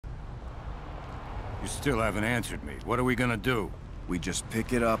You still haven't answered me. What are we gonna do? We just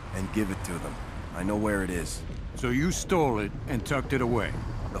pick it up and give it to them. I know where it is. So you stole it and tucked it away?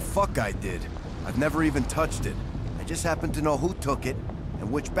 The fuck I did. I've never even touched it. I just happen to know who took it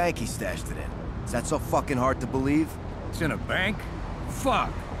and which bank he stashed it in. Is that so fucking hard to believe? It's in a bank?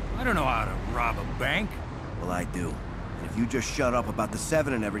 Fuck! I don't know how to rob a bank. Well, I do. And if you just shut up about the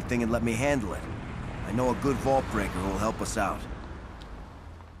 7 and everything and let me handle it, I know a good vault breaker who will help us out.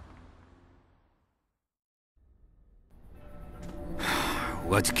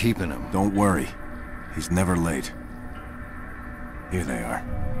 What's keeping him? Don't worry. He's never late. Here they are.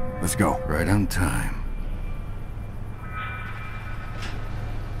 Let's go. Right on time.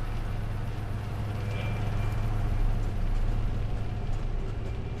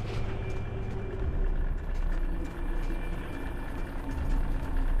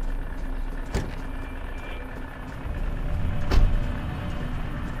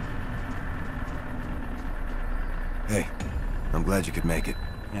 Hey, I'm glad you could make it.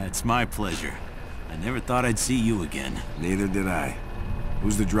 Yeah, it's my pleasure. I never thought I'd see you again. Neither did I.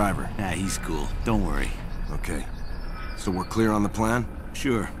 Who's the driver? Nah, he's cool. Don't worry. Okay. So we're clear on the plan?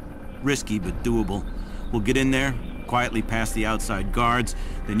 Sure. Risky, but doable. We'll get in there, quietly past the outside guards,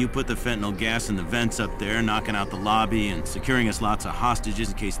 then you put the fentanyl gas in the vents up there, knocking out the lobby and securing us lots of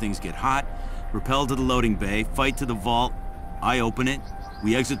hostages in case things get hot. Rappel to the loading bay, fight to the vault. I open it.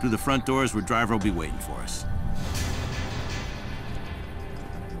 We exit through the front doors where driver will be waiting for us.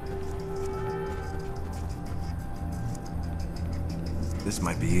 This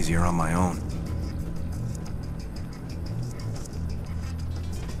might be easier on my own.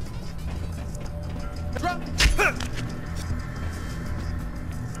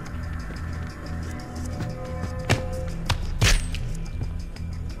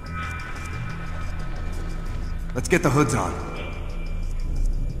 Let's get the hoods on.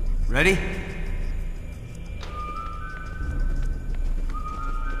 Ready?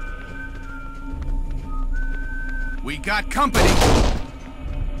 We got company!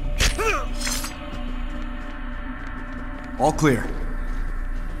 All clear.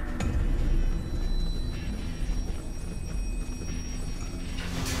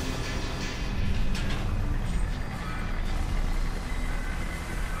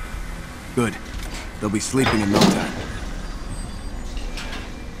 Good. They'll be sleeping in no time.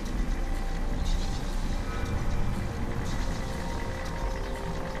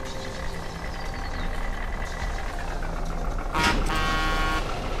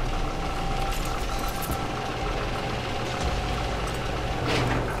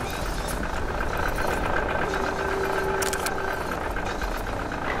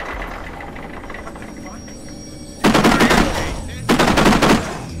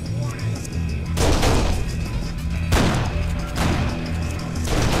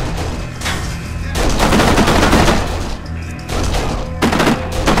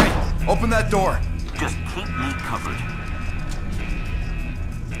 Open that door. Just keep me covered.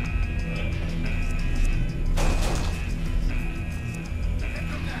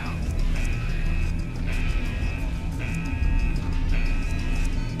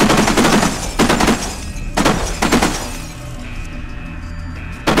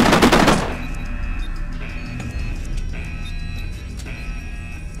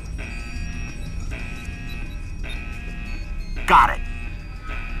 Got it.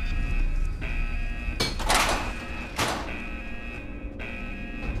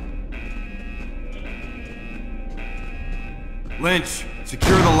 Lynch,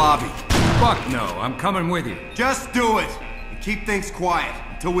 secure the lobby. Fuck no, I'm coming with you. Just do it! And keep things quiet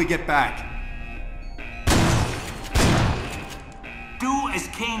until we get back. Do as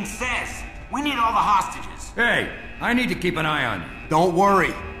Kane says. We need all the hostages. Hey, I need to keep an eye on you. Don't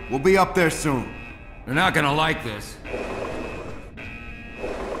worry. We'll be up there soon. They're not gonna like this.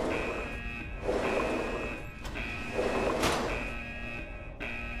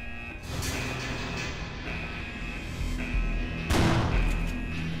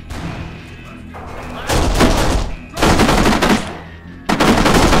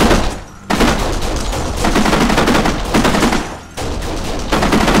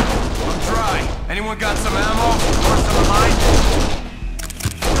 Anyone got some ammo? Or some of mine?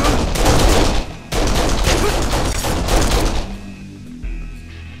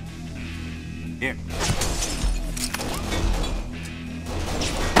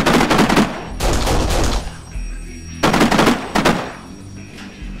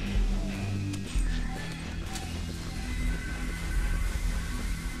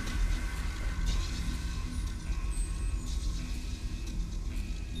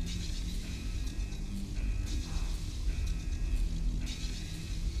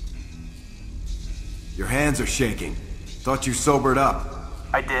 Your hands are shaking. Thought you sobered up.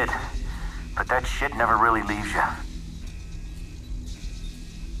 I did. But that shit never really leaves you.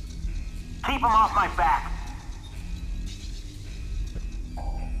 Keep him off my back!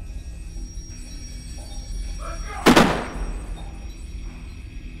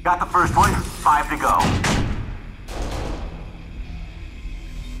 Got the first one, 5 to go.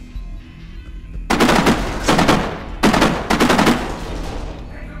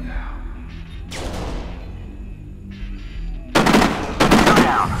 Two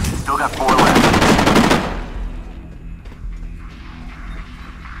down, still got 4 left.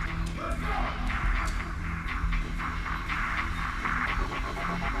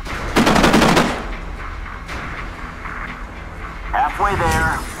 Halfway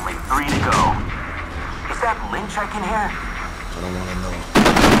there, only 3 to go. Is that Lynch I can hear? I don't want to know.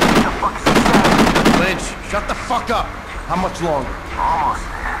 What the fuck is he saying? Lynch, shut the fuck up! How much longer? Almost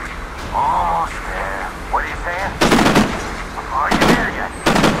there. Almost there. What are you saying? Are you there yet?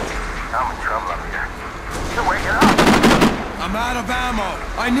 I'm in trouble up here. You're waking up. I'm out of ammo.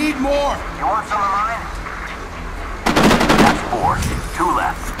 I need more. You want some of mine? That's 4. 2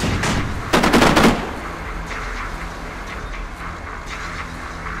 left.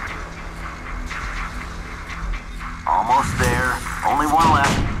 Almost there. Only 1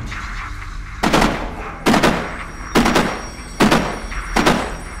 left.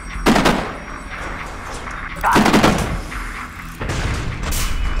 Got it.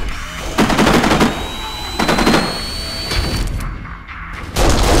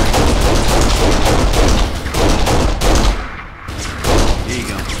 Here you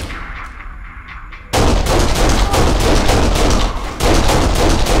go.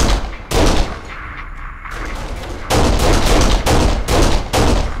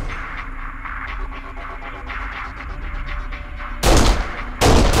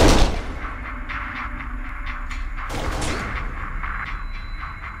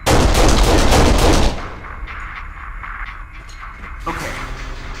 Okay.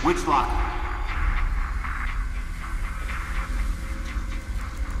 Which locker?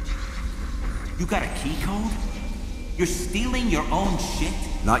 You got a key code? You're stealing your own shit?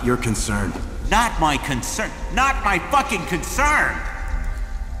 Not your concern. Not my concern. Not my fucking concern!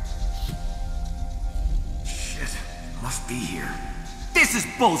 Shit. Must be here. This is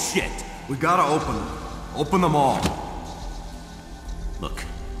bullshit! We gotta open them. Open them all. Look,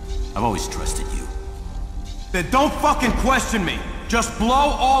 I've always trusted you. Then don't fucking question me. Just blow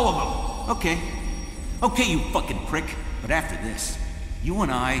all of them. Okay. Okay, you fucking prick. But after this, you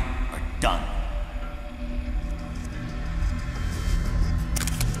and I are done.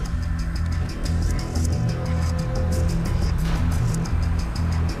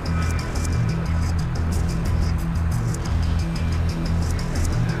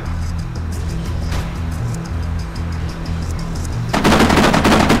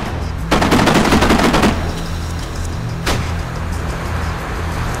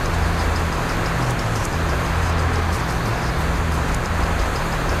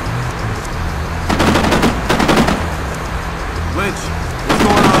 Lynch, what's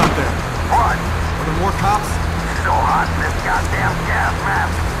going on up there? What? Are there more cops? So hot in this goddamn gas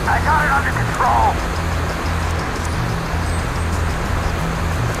mask. I got it under control.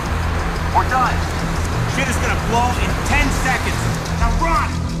 We're done. Shit is gonna blow in 10 seconds. Now run!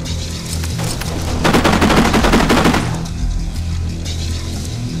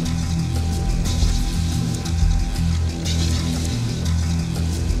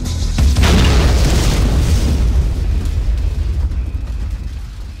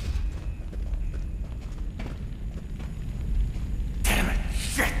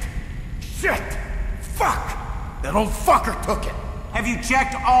 Shit! Fuck! That old fucker took it. Have you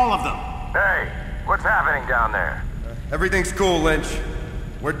checked all of them? Hey, what's happening down there? Everything's cool, Lynch.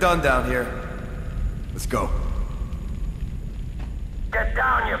 We're done down here. Let's go. Get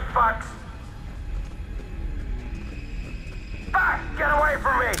down, you fucks! Fuck! Get away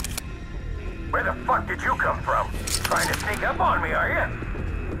from me! Where the fuck did you come from? Trying to sneak up on me, are you?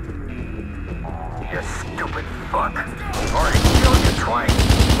 You stupid fuck. Already killed you twice.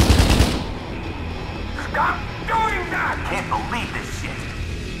 Stop doing that! Can't believe this shit.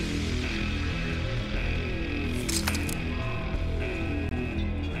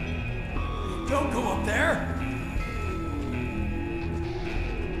 Don't go up there.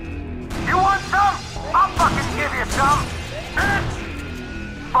 You want some? I'll fucking give you some! Bitch!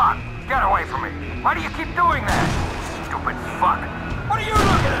 Fuck! Get away from me! Why do you keep doing that? Stupid fuck! What are you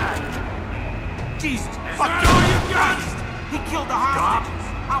looking at? Jesus Is fucking that all you got? Christ! He killed the hostages!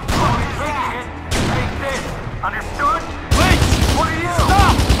 I'll blow his head! Take this! Understood? Lynch! What are you?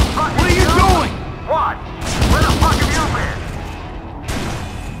 Stop! Fucking What are you you? doing? What?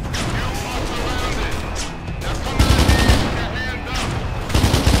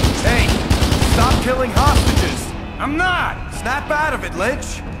 of it,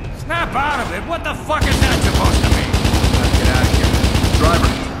 Lynch! Snap out of it? What the fuck is that supposed to mean? Let's get out of here. Driver,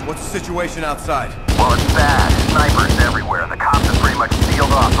 what's the situation outside? Well, it's bad. Snipers everywhere. The cops have pretty much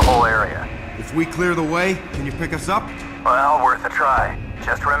sealed off the whole area. If we clear the way, can you pick us up? Well, worth a try.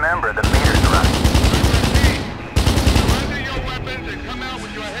 Just remember, the meter's running. Surrender your weapons and come out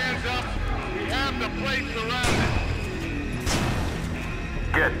with your hands up. We have the place surrounded.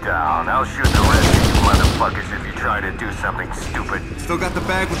 Get down. I'll shoot the rest of you motherfuckers if you try to do something stupid. Still got the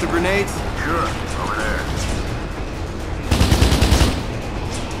bag with the grenades? Sure, over there.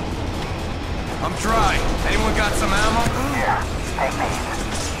 I'm dry. Anyone got some ammo? Here, take these.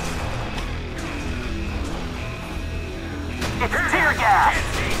 It's tear gas!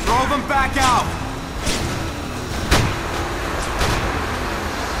 Throw them back out!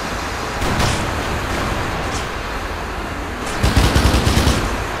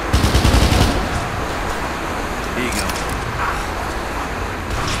 Here you go.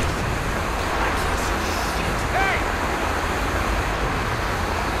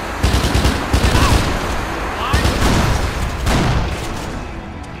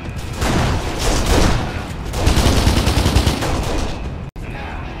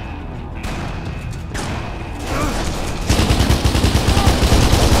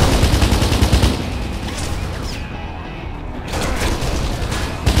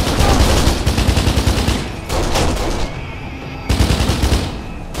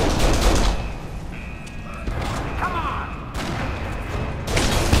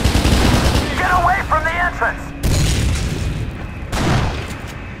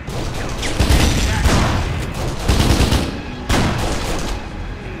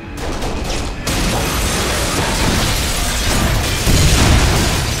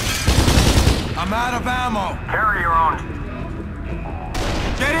 I'm out of ammo! Carry your own.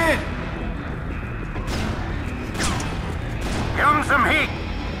 Get in! Give him some heat.